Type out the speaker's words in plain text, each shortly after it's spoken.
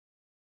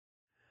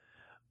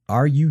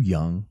Are you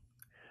young?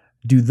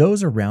 Do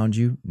those around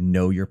you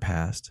know your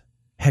past?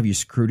 Have you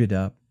screwed it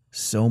up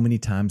so many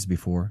times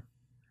before?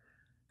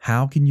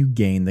 How can you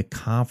gain the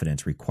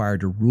confidence required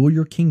to rule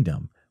your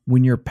kingdom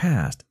when your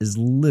past is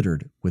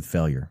littered with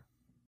failure?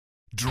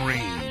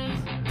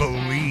 Dream,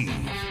 believe,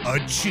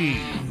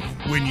 achieve.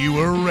 When you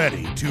are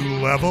ready to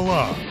level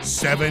up,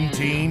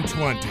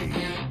 1720,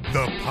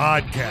 the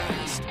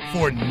podcast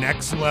for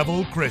next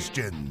level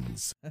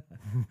Christians.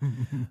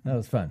 That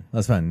was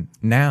fun.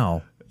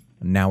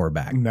 Now we're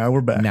back. Now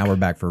we're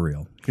back for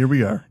real. Here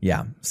we are.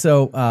 Yeah.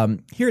 So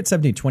here at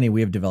 1720,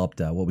 we have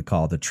developed what we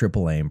call the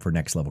triple aim for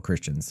next level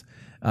Christians.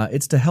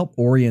 It's to help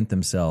orient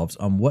themselves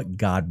on what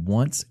God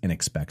wants and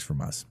expects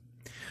from us.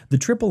 The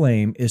triple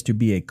aim is to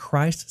be a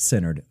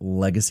Christ-centered,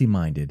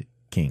 legacy-minded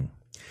king.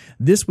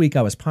 This week,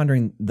 I was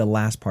pondering the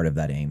last part of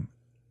that aim,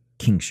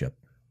 kingship.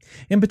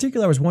 In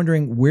particular, I was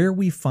wondering where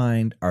we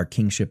find our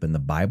kingship in the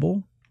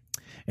Bible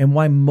and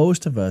why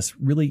most of us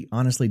really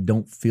honestly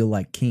don't feel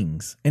like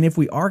kings. And if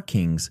we are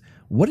kings,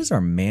 what is our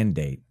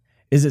mandate?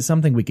 Is it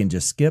something we can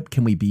just skip?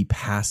 Can we be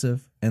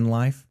passive in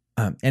life?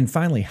 And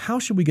finally, how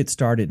should we get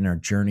started in our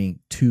journey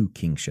to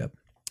kingship?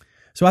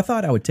 So I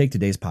thought I would take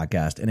today's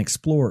podcast and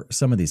explore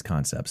some of these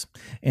concepts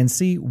and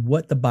see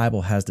what the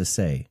Bible has to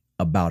say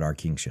about our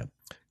kingship.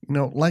 You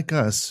know, like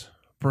us,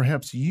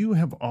 perhaps you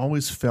have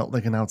always felt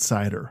like an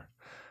outsider.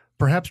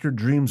 Perhaps your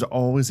dreams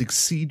always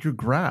exceed your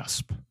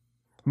grasp.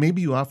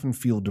 Maybe you often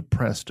feel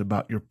depressed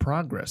about your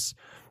progress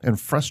and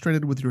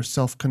frustrated with your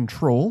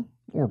self-control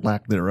or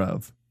lack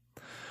thereof.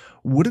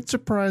 Would it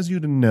surprise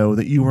you to know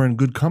that you are in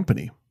good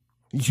company?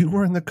 You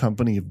are in the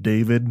company of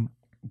David,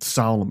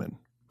 Solomon.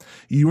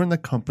 You are in the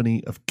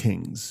company of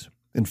kings.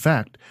 In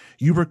fact,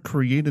 you were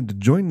created to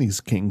join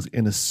these kings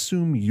and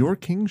assume your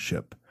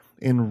kingship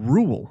and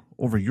rule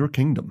over your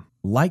kingdom.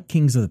 Like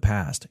kings of the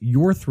past,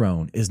 your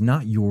throne is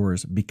not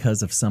yours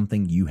because of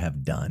something you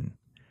have done.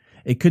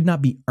 It could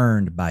not be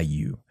earned by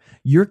you.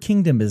 Your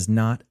kingdom is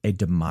not a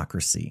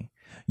democracy.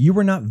 You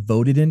were not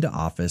voted into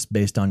office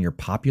based on your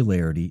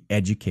popularity,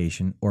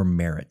 education, or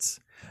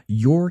merits.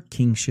 Your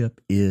kingship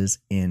is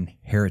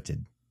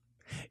inherited.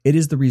 It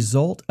is the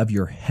result of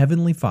your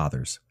heavenly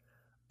Father's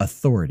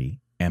authority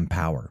and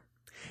power.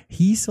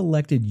 He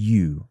selected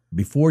you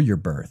before your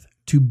birth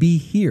to be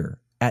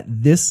here at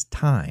this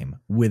time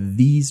with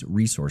these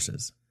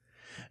resources.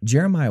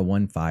 Jeremiah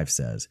 1:5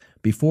 says,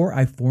 "Before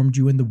I formed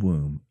you in the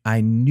womb,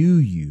 I knew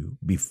you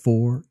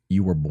before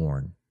you were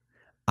born.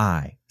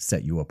 I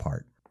set you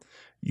apart."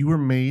 You were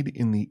made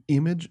in the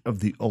image of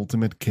the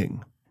ultimate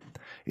king.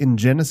 In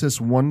Genesis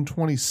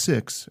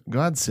 1:26,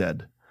 God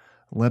said,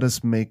 "Let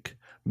us make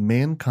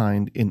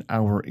mankind in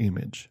our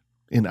image,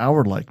 in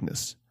our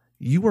likeness."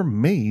 You were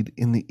made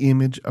in the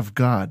image of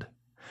God.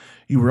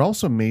 You were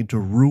also made to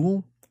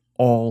rule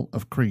all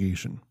of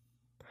creation.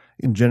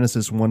 In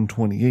Genesis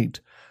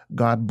 1:28,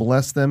 God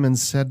blessed them and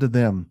said to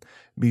them,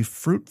 "Be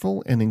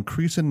fruitful and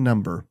increase in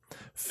number,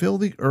 fill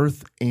the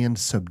earth and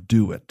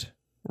subdue it.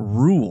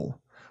 Rule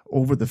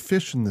over the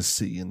fish in the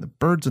sea and the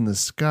birds in the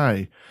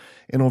sky,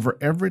 and over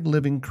every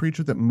living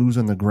creature that moves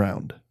on the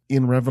ground."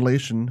 In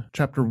Revelation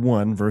chapter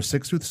 1, verse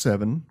 6 through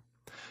 7,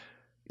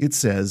 it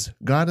says,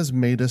 "God has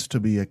made us to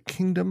be a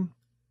kingdom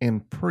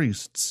and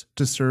priests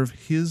to serve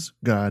his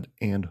God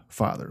and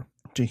Father.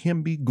 To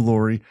him be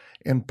glory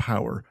and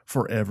power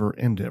forever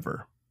and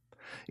ever."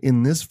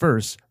 In this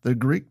verse, the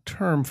Greek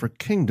term for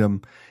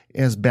kingdom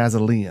is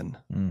basileia,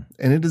 and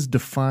it is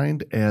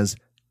defined as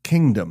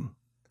kingdom,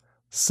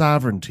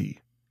 sovereignty,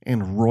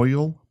 and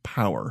royal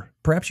power.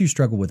 Perhaps you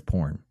struggle with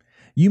porn.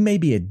 You may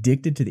be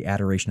addicted to the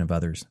adoration of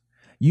others.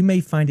 You may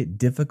find it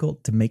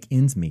difficult to make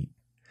ends meet.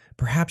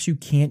 Perhaps you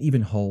can't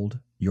even hold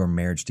your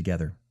marriage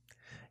together.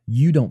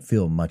 You don't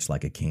feel much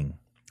like a king.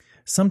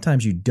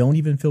 Sometimes you don't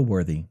even feel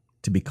worthy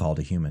to be called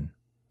a human.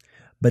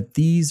 But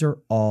these are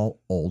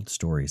all old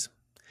stories.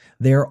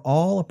 They are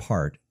all a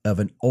part of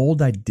an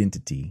old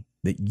identity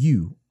that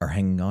you are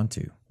hanging on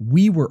to.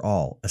 We were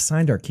all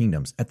assigned our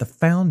kingdoms at the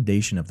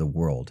foundation of the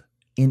world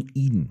in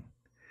Eden,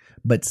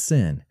 but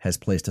sin has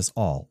placed us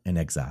all in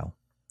exile.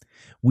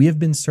 We have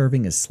been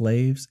serving as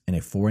slaves in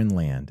a foreign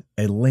land,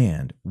 a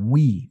land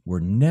we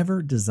were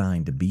never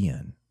designed to be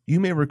in. You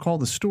may recall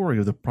the story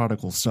of the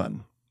prodigal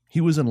son.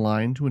 He was in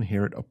line to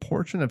inherit a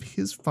portion of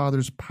his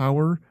father's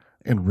power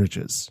and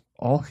riches.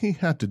 All he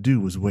had to do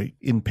was wait.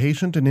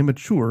 Impatient and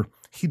immature,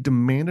 he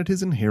demanded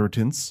his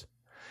inheritance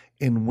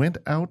and went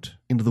out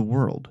into the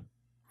world.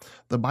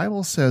 The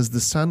Bible says the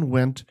son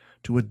went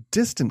to a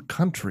distant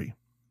country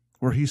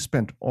where he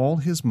spent all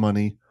his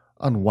money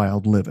on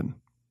wild living.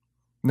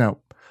 Now,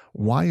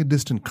 why a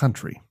distant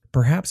country?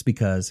 Perhaps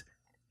because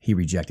he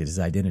rejected his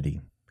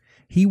identity.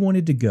 He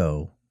wanted to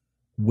go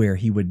where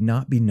he would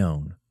not be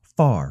known,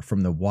 far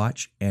from the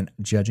watch and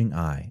judging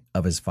eye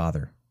of his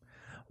father.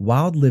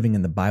 Wild living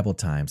in the Bible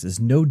times is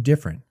no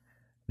different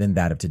than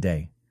that of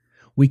today.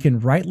 We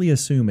can rightly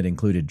assume it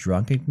included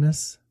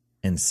drunkenness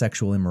and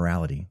sexual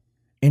immorality.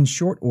 In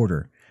short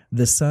order,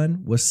 the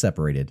son was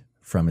separated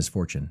from his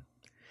fortune.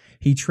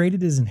 He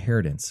traded his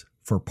inheritance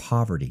for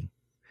poverty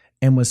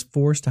and was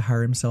forced to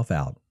hire himself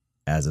out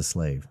as a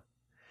slave.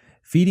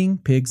 Feeding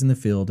pigs in the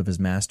field of his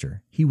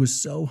master, he was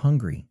so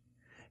hungry.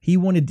 He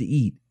wanted to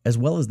eat as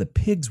well as the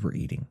pigs were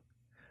eating.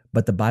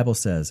 But the Bible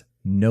says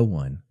no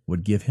one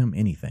would give him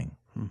anything.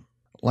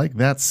 Like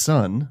that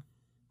son,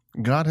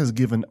 God has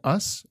given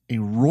us a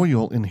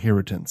royal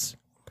inheritance.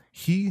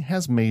 He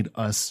has made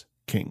us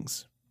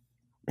kings.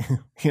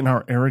 In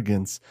our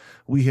arrogance,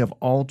 we have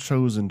all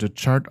chosen to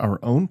chart our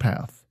own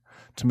path,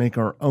 to make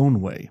our own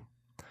way.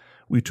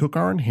 We took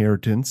our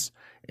inheritance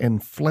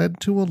and fled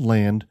to a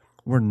land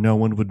where no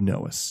one would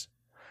know us,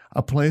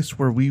 a place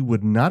where we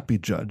would not be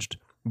judged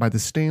by the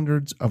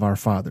standards of our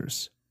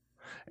fathers.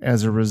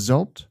 As a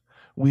result,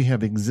 we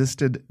have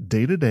existed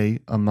day to day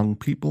among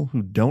people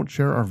who don't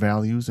share our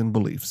values and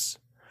beliefs.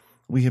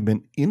 We have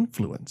been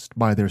influenced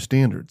by their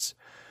standards.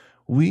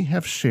 We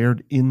have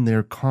shared in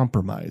their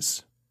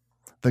compromise.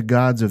 The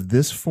gods of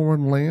this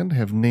foreign land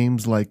have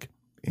names like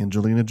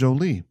Angelina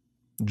Jolie,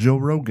 Joe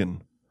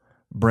Rogan,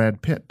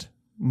 Brad Pitt,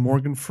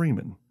 Morgan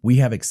Freeman. We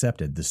have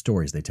accepted the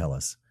stories they tell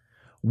us.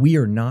 We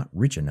are not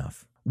rich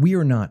enough. We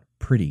are not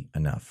pretty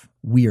enough.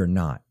 We are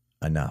not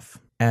enough.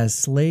 As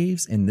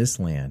slaves in this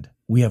land,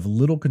 we have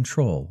little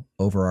control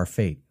over our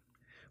fate.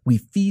 We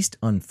feast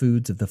on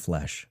foods of the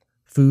flesh,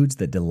 foods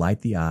that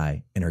delight the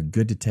eye and are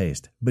good to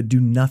taste, but do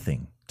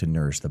nothing to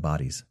nourish the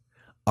bodies.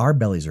 Our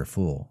bellies are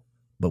full,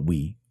 but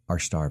we are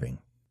starving.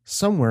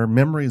 Somewhere,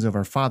 memories of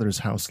our Father's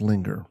house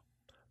linger,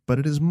 but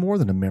it is more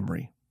than a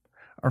memory.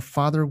 Our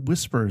Father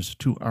whispers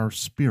to our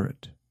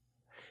spirit.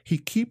 He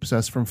keeps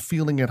us from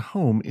feeling at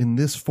home in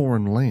this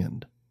foreign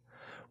land.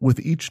 With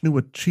each new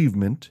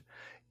achievement,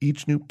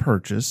 each new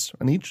purchase,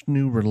 and each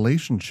new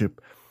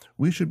relationship,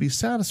 we should be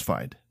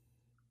satisfied.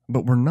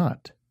 But we're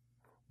not.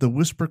 The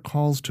whisper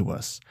calls to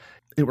us.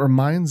 It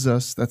reminds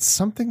us that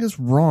something is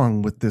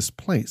wrong with this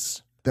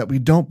place, that we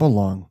don't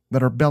belong,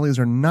 that our bellies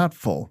are not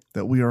full,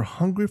 that we are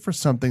hungry for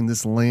something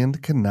this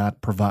land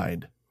cannot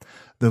provide.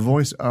 The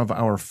voice of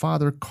our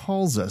Father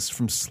calls us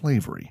from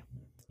slavery.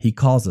 He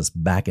calls us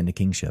back into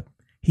kingship.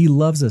 He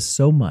loves us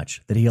so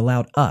much that he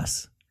allowed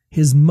us,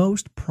 his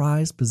most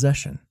prized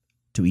possession,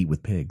 to eat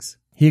with pigs.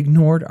 He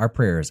ignored our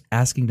prayers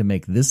asking to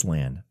make this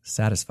land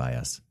satisfy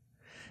us.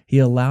 He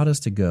allowed us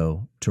to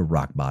go to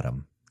rock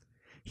bottom.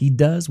 He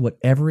does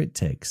whatever it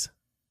takes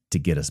to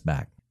get us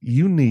back.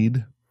 You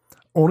need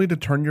only to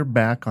turn your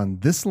back on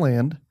this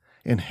land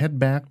and head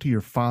back to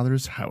your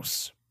Father's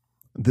house.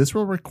 This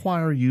will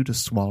require you to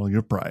swallow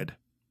your pride.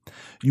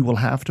 You will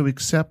have to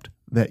accept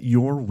that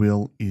your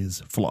will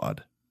is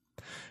flawed.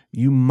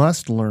 You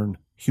must learn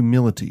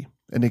humility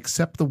and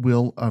accept the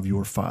will of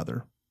your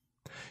Father.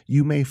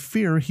 You may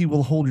fear he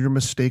will hold your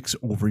mistakes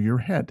over your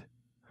head.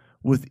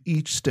 With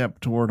each step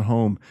toward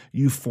home,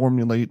 you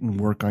formulate and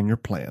work on your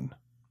plan.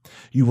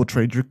 You will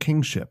trade your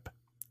kingship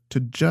to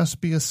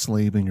just be a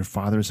slave in your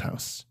Father's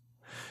house.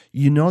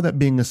 You know that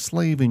being a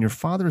slave in your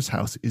Father's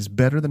house is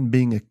better than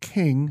being a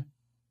king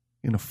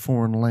in a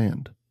foreign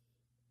land.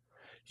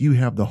 You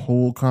have the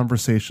whole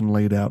conversation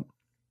laid out.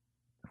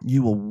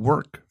 You will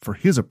work for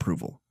his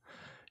approval.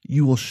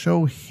 You will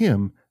show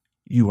him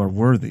you are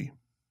worthy.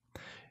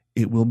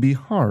 It will be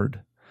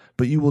hard,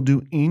 but you will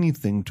do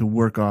anything to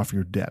work off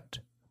your debt.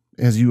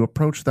 As you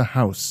approach the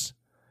house,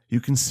 you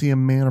can see a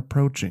man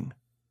approaching.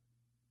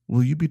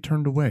 Will you be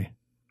turned away?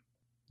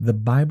 The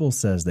Bible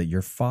says that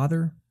your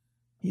Father,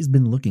 he's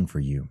been looking for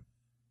you.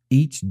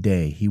 Each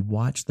day he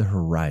watched the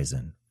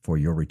horizon for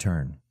your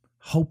return,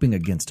 hoping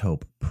against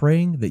hope,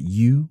 praying that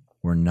you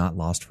were not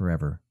lost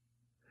forever.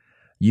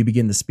 You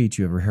begin the speech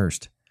you have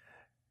rehearsed.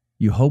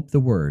 You hope the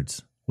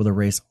words will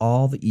erase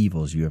all the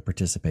evils you have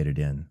participated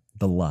in,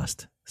 the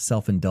lust,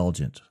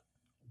 self-indulgence,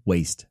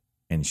 waste,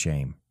 and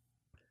shame.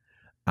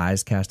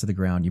 Eyes cast to the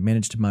ground, you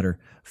manage to mutter,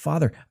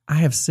 "Father, I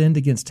have sinned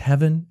against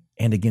heaven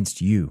and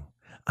against you.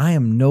 I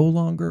am no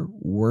longer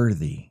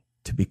worthy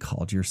to be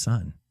called your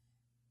son."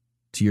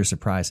 To your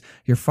surprise,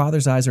 your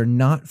Father's eyes are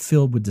not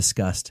filled with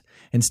disgust.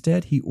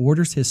 Instead, he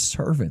orders his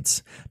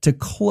servants to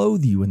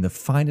clothe you in the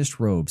finest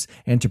robes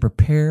and to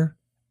prepare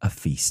a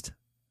feast.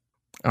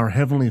 Our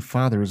Heavenly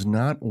Father is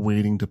not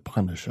waiting to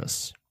punish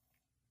us.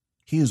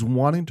 He is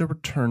wanting to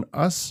return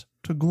us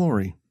to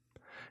glory.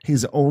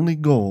 His only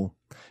goal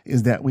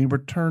is that we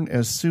return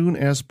as soon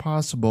as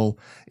possible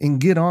and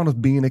get on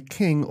with being a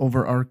king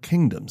over our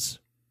kingdoms.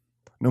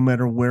 No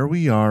matter where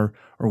we are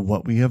or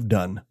what we have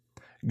done,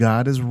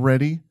 God is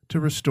ready to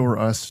restore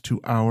us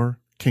to our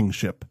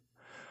kingship.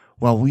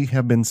 While we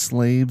have been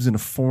slaves in a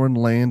foreign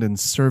land and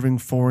serving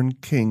foreign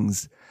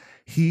kings,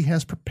 he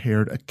has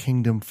prepared a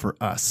kingdom for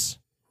us.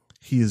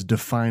 He has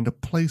defined a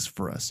place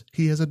for us.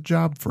 He has a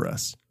job for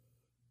us.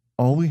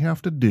 All we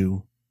have to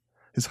do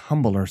is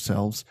humble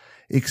ourselves,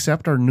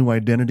 accept our new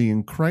identity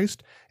in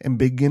Christ, and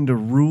begin to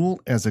rule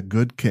as a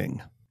good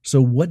king.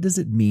 So what does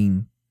it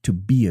mean to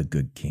be a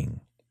good king?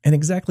 And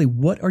exactly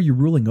what are you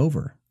ruling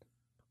over?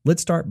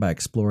 Let's start by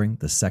exploring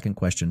the second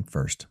question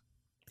first.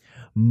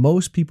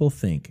 Most people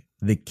think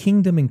the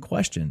kingdom in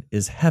question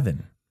is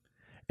heaven,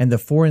 and the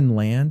foreign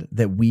land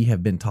that we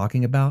have been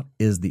talking about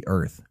is the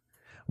earth.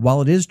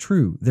 While it is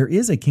true there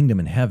is a kingdom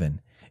in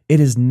heaven, It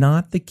is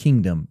not the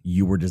kingdom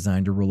you were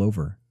designed to rule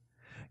over.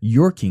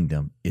 Your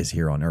kingdom is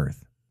here on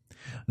earth.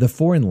 The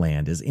foreign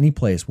land is any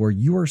place where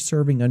you are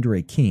serving under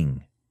a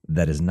king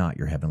that is not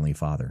your heavenly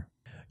Father.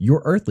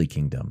 Your earthly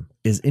kingdom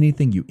is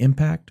anything you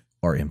impact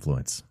or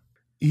influence.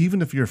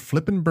 Even if you're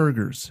flipping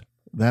burgers,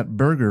 that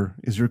burger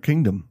is your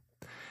kingdom.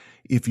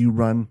 If you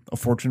run a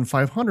Fortune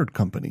 500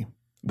 company,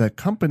 that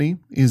company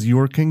is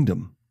your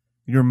kingdom.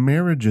 Your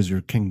marriage is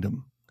your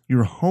kingdom.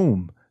 Your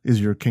home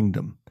is your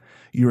kingdom.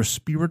 Your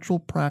spiritual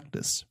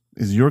practice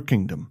is your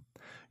kingdom.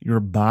 Your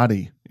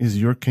body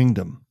is your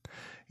kingdom.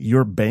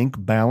 Your bank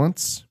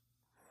balance,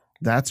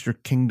 that's your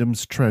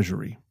kingdom's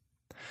treasury.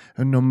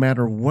 And no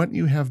matter what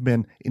you have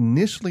been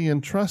initially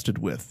entrusted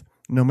with,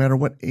 no matter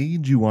what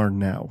age you are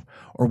now,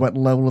 or what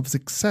level of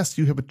success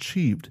you have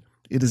achieved,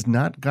 it is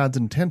not God's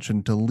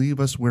intention to leave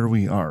us where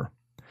we are.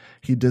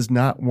 He does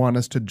not want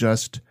us to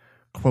just,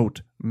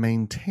 quote,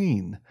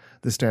 maintain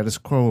the status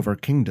quo of our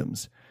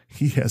kingdoms.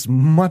 He has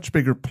much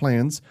bigger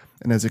plans,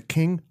 and as a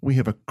king, we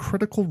have a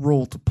critical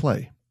role to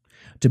play.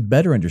 To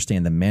better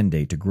understand the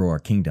mandate to grow our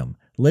kingdom,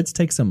 let's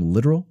take some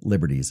literal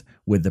liberties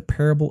with the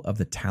parable of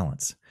the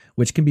talents,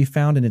 which can be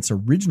found in its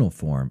original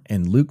form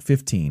in Luke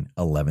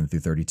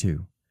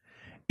 15:11-32.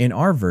 In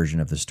our version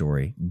of the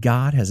story,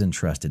 God has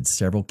entrusted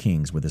several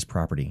kings with his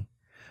property.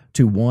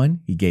 To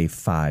one, he gave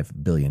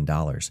 $5 billion.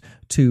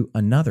 To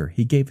another,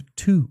 he gave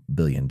 $2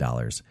 billion.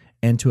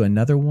 And to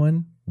another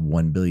one,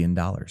 $1 billion.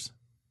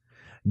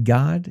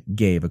 God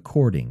gave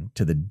according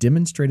to the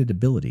demonstrated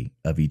ability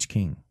of each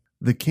king.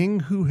 The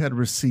king who had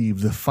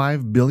received the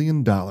 $5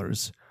 billion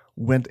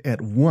went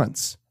at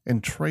once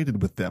and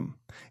traded with them,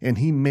 and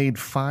he made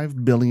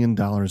 $5 billion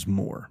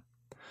more.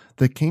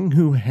 The king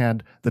who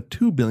had the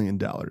 $2 billion,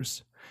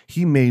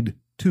 he made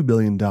 $2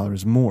 billion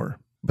more.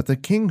 But the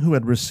king who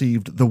had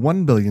received the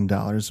 $1 billion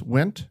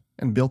went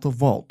and built a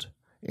vault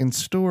and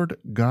stored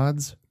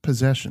God's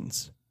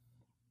possessions.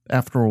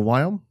 After a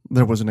while,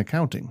 there was an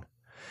accounting,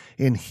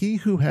 and he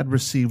who had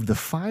received the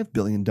 $5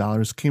 billion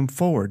came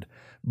forward,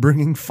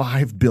 bringing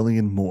 $5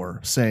 billion more,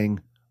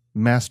 saying,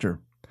 Master,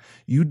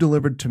 you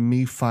delivered to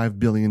me $5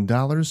 billion.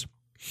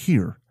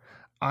 Here,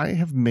 I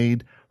have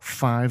made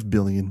 $5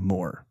 billion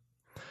more.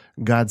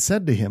 God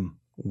said to him,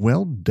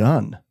 Well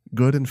done,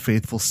 good and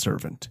faithful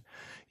servant.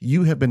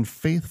 You have been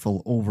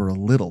faithful over a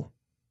little.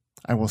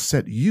 I will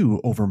set you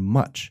over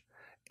much.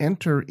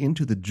 Enter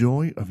into the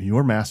joy of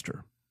your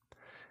master.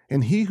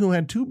 And he who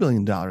had $2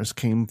 billion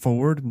came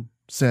forward and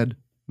said,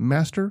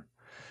 Master,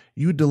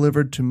 you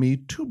delivered to me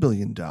 $2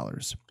 billion.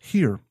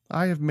 Here,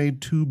 I have made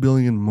 $2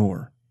 billion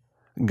more.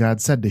 And God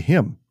said to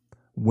him,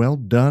 Well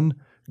done,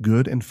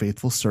 good and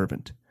faithful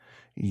servant.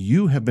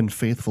 You have been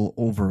faithful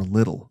over a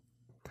little.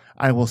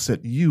 I will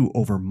set you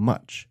over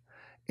much.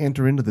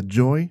 Enter into the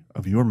joy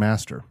of your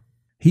master.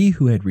 He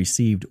who had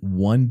received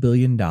 $1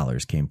 billion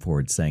came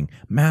forward saying,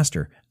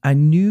 Master, I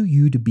knew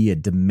you to be a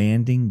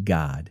demanding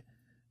God.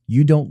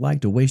 You don't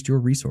like to waste your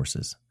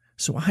resources.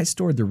 So I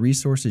stored the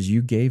resources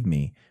you gave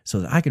me so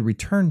that I could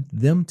return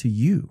them to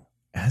you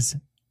as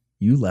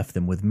you left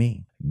them with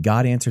me.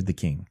 God answered the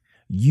king,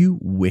 You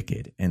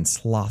wicked and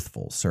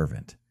slothful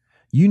servant.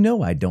 You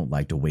know I don't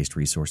like to waste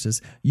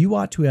resources. You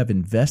ought to have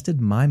invested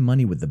my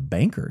money with the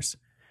bankers.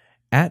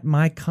 At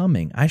my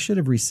coming, I should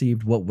have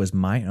received what was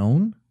my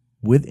own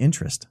with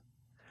interest.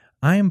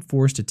 I am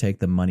forced to take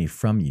the money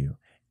from you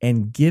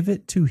and give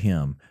it to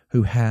him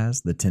who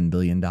has the $10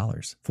 billion.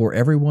 For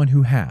everyone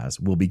who has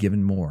will be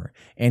given more,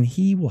 and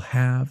he will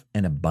have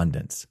an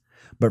abundance.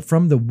 But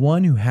from the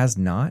one who has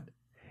not,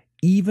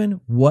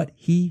 even what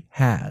he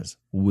has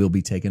will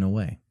be taken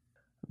away.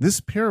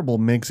 This parable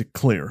makes it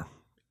clear.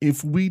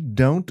 If we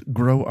don't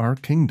grow our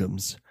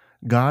kingdoms,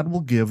 God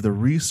will give the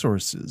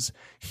resources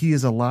he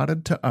has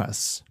allotted to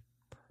us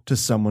to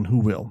someone who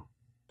will.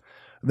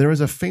 There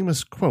is a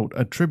famous quote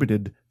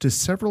attributed to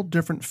several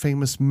different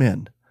famous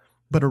men,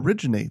 but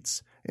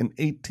originates in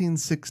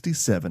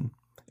 1867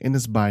 and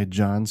is by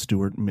John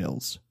Stuart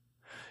Mills.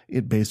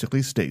 It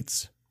basically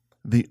states,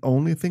 The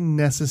only thing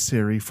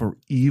necessary for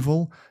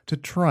evil to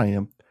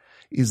triumph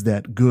is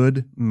that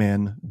good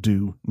men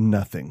do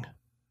nothing.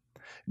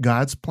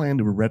 God's plan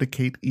to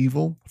eradicate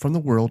evil from the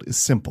world is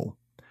simple.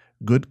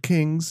 Good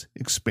kings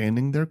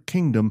expanding their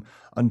kingdom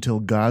until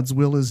God's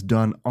will is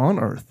done on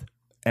earth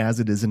as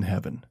it is in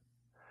heaven.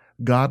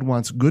 God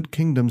wants good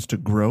kingdoms to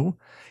grow,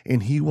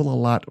 and he will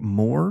allot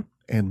more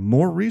and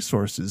more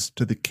resources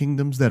to the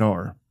kingdoms that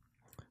are.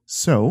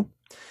 So,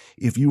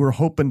 if you were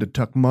hoping to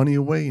tuck money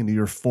away into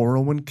your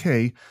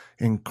 401k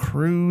and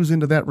cruise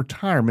into that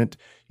retirement,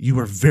 you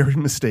are very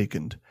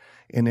mistaken.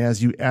 And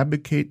as you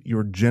abdicate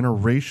your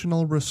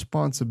generational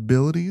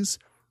responsibilities,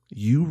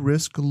 you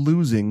risk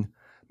losing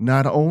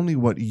not only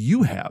what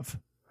you have,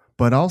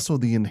 but also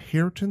the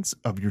inheritance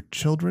of your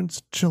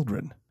children's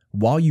children.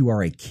 While you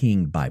are a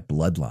king by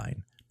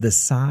bloodline, the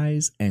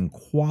size and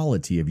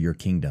quality of your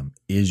kingdom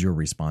is your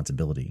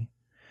responsibility.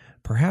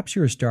 Perhaps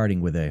you are starting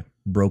with a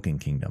broken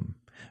kingdom,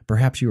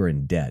 Perhaps you are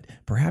in debt.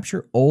 Perhaps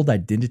your old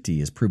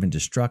identity is proven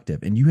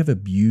destructive and you have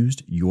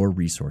abused your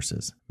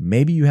resources.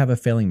 Maybe you have a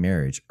failing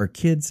marriage or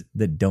kids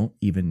that don't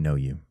even know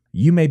you.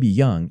 You may be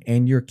young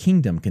and your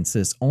kingdom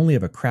consists only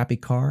of a crappy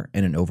car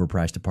and an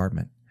overpriced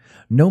apartment.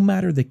 No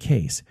matter the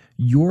case,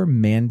 your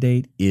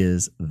mandate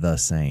is the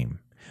same.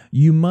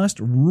 You must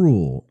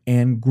rule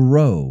and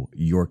grow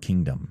your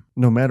kingdom.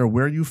 No matter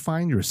where you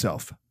find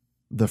yourself,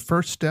 the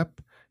first step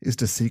is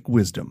to seek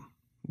wisdom.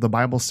 The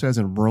Bible says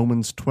in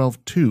Romans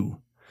 12:2,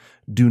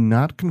 "Do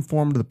not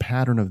conform to the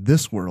pattern of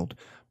this world,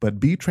 but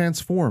be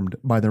transformed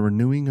by the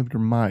renewing of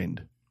your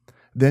mind.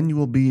 Then you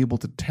will be able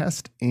to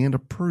test and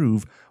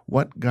approve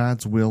what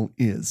God's will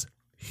is,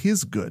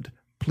 His good,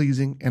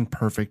 pleasing, and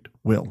perfect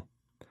will."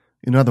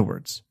 In other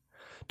words,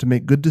 to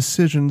make good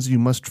decisions, you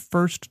must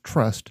first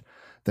trust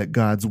that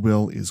God's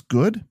will is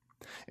good,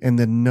 and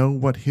then know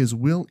what His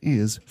will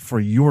is for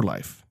your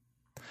life.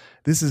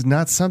 This is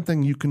not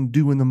something you can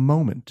do in the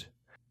moment.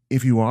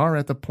 If you are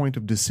at the point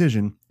of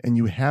decision and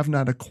you have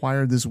not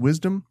acquired this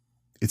wisdom,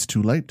 it's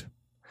too late.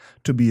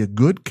 To be a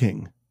good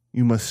king,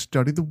 you must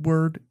study the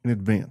Word in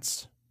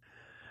advance.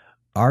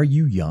 Are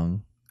you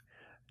young?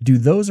 Do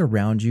those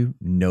around you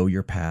know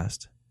your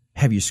past?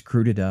 Have you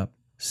screwed it up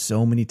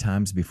so many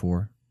times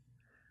before?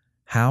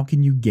 How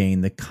can you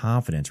gain the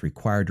confidence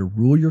required to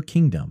rule your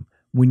kingdom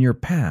when your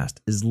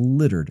past is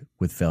littered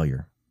with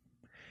failure?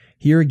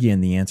 Here again,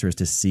 the answer is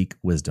to seek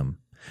wisdom.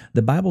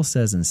 The Bible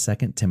says in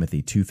 2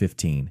 Timothy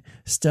 2:15,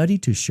 "Study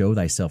to show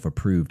thyself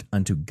approved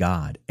unto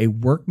God, a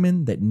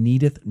workman that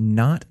needeth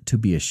not to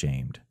be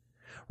ashamed,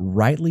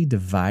 rightly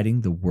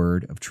dividing the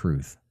word of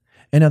truth."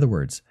 In other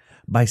words,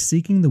 by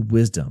seeking the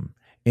wisdom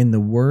in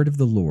the word of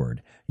the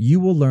Lord, you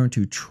will learn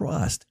to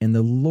trust in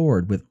the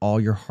Lord with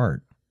all your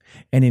heart.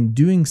 And in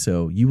doing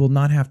so, you will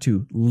not have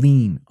to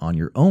lean on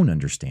your own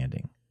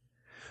understanding.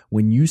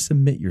 When you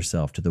submit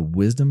yourself to the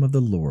wisdom of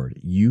the Lord,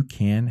 you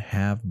can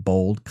have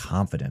bold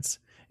confidence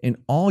in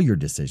all your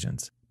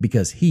decisions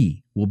because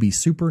He will be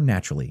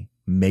supernaturally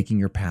making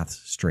your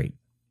paths straight.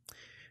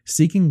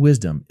 Seeking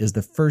wisdom is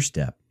the first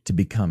step to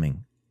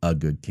becoming a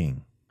good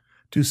king.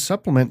 To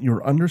supplement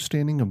your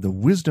understanding of the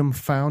wisdom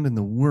found in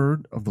the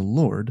word of the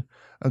Lord,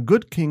 a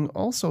good king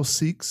also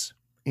seeks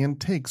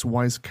and takes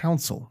wise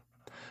counsel.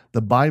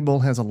 The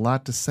Bible has a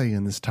lot to say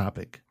in this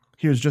topic.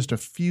 Here's just a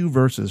few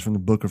verses from the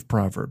book of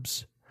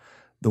Proverbs.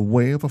 "The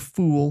way of a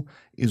fool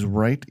is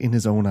right in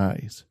his own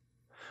eyes,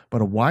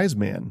 but a wise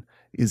man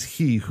is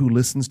he who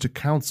listens to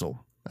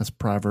counsel." That's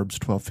Proverbs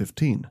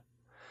 12:15.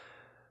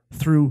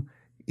 "Through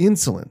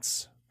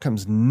insolence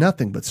comes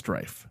nothing but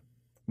strife,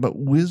 but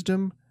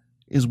wisdom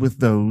is with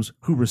those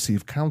who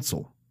receive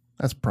counsel."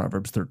 That's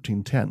Proverbs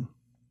 13:10.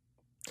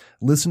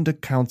 "Listen to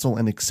counsel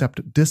and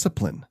accept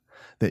discipline,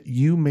 that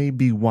you may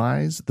be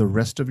wise the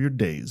rest of your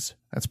days."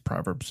 That's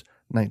Proverbs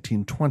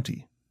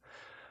 19:20.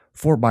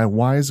 "For by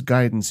wise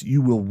guidance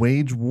you will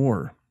wage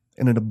war,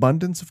 and an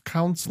abundance of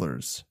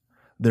counselors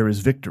there is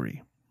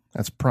victory."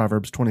 That's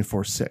Proverbs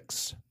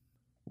 24:6.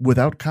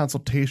 "Without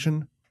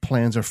consultation,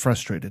 plans are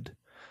frustrated,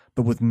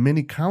 but with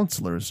many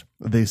counselors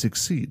they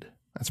succeed."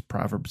 That's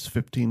Proverbs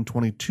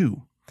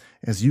 15:22.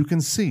 As you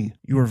can see,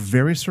 your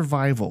very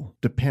survival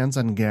depends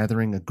on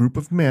gathering a group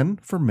of men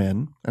for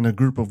men and a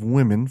group of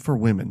women for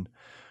women,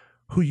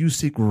 who you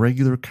seek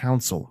regular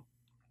counsel.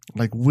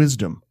 Like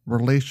wisdom,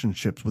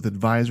 relationships with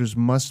advisors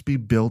must be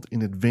built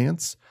in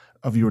advance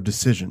of your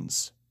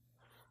decisions.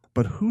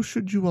 But who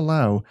should you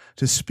allow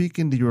to speak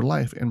into your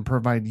life and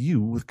provide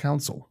you with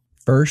counsel?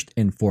 First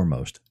and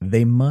foremost,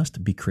 they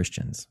must be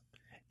Christians.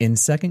 In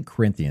 2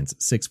 Corinthians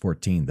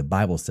 6:14, the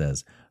Bible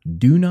says,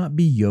 "Do not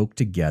be yoked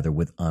together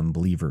with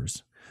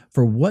unbelievers.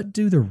 For what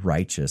do the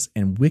righteous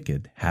and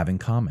wicked have in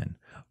common?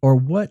 Or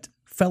what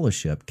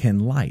fellowship can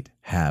light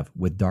have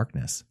with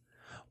darkness?"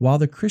 While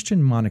the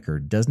Christian moniker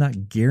does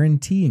not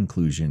guarantee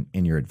inclusion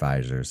in your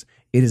advisors,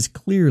 it is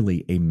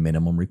clearly a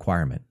minimum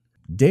requirement.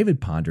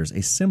 David ponders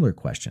a similar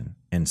question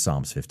in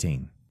Psalms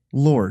 15.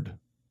 "Lord,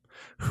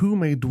 who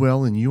may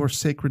dwell in your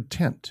sacred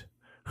tent?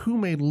 Who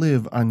may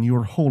live on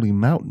your holy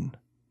mountain?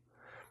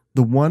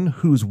 The one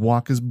whose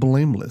walk is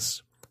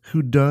blameless,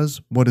 who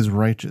does what is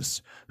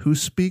righteous, who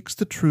speaks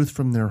the truth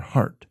from their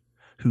heart,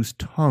 whose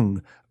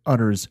tongue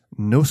utters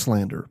no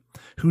slander,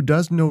 who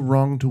does no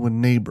wrong to a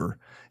neighbor,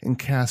 and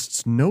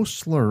casts no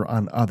slur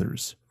on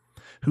others,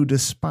 who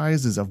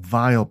despises a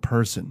vile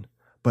person,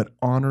 but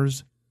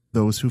honors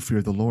those who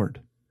fear the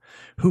Lord,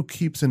 who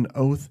keeps an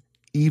oath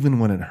even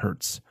when it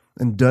hurts,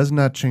 and does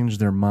not change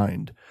their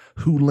mind,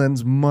 who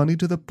lends money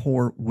to the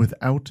poor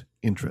without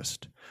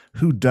interest,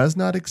 who does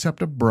not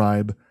accept a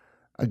bribe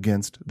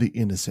against the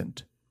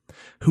innocent.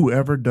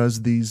 Whoever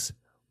does these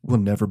will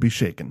never be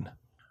shaken."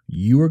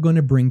 You are going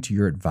to bring to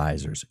your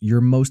advisors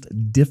your most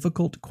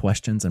difficult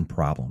questions and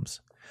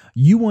problems.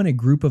 You want a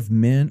group of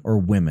men or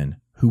women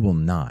who will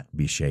not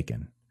be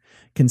shaken.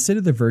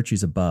 Consider the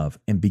virtues above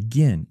and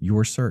begin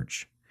your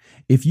search.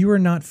 If you are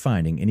not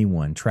finding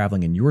anyone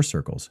traveling in your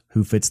circles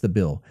who fits the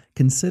bill,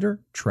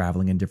 consider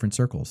traveling in different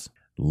circles.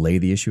 Lay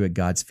the issue at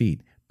God's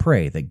feet.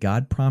 Pray that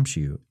God prompts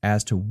you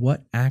as to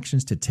what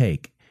actions to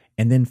take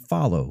and then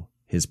follow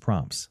his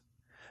prompts.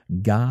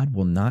 God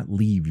will not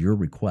leave your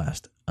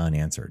request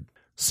unanswered.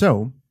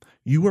 So,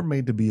 you were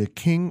made to be a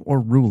king or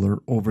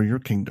ruler over your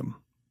kingdom.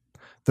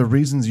 The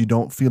reasons you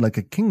don't feel like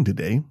a king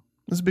today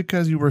is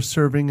because you were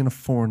serving in a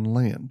foreign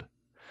land.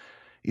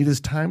 It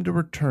is time to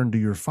return to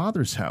your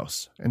Father's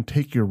house and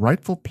take your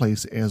rightful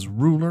place as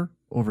ruler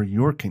over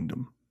your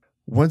kingdom.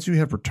 Once you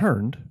have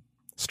returned,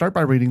 start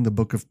by reading the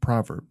book of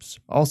Proverbs,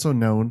 also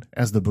known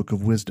as the book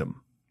of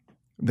wisdom.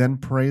 Then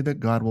pray that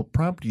God will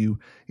prompt you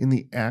in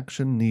the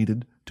action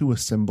needed to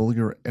assemble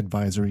your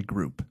advisory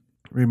group.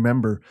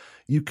 Remember,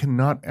 you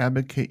cannot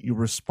abdicate your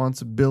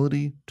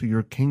responsibility to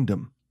your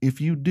kingdom.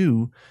 If you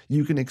do,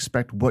 you can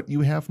expect what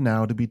you have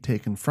now to be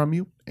taken from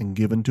you and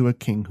given to a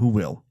king who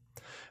will.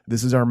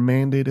 This is our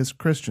mandate as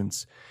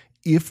Christians.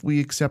 If we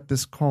accept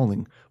this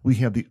calling, we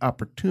have the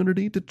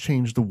opportunity to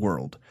change the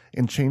world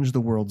and change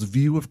the world's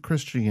view of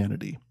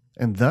Christianity,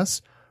 and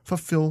thus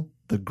fulfill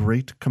the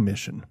Great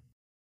Commission.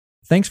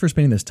 Thanks for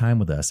spending this time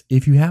with us.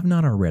 If you have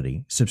not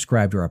already,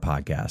 subscribe to our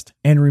podcast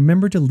and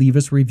remember to leave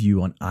us a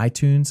review on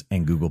iTunes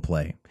and Google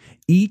Play.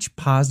 Each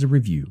positive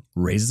review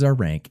raises our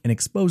rank and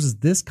exposes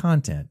this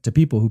content to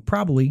people who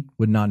probably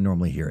would not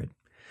normally hear it.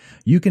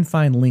 You can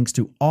find links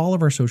to all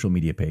of our social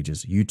media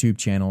pages, YouTube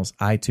channels,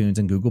 iTunes,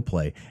 and Google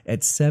Play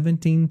at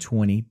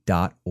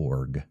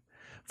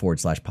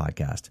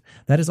 1720.org/podcast.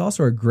 That is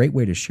also a great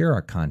way to share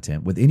our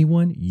content with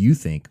anyone you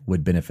think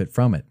would benefit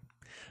from it.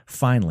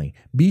 Finally,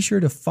 be sure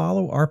to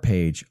follow our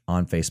page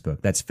on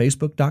Facebook. That's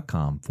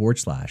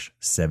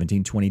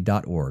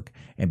facebook.com/1720.org.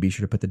 And be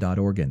sure to put the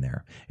 .org in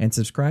there. And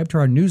subscribe to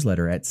our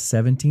newsletter at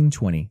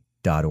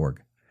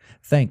 1720.org.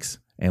 Thanks,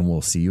 and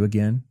we'll see you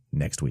again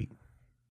next week.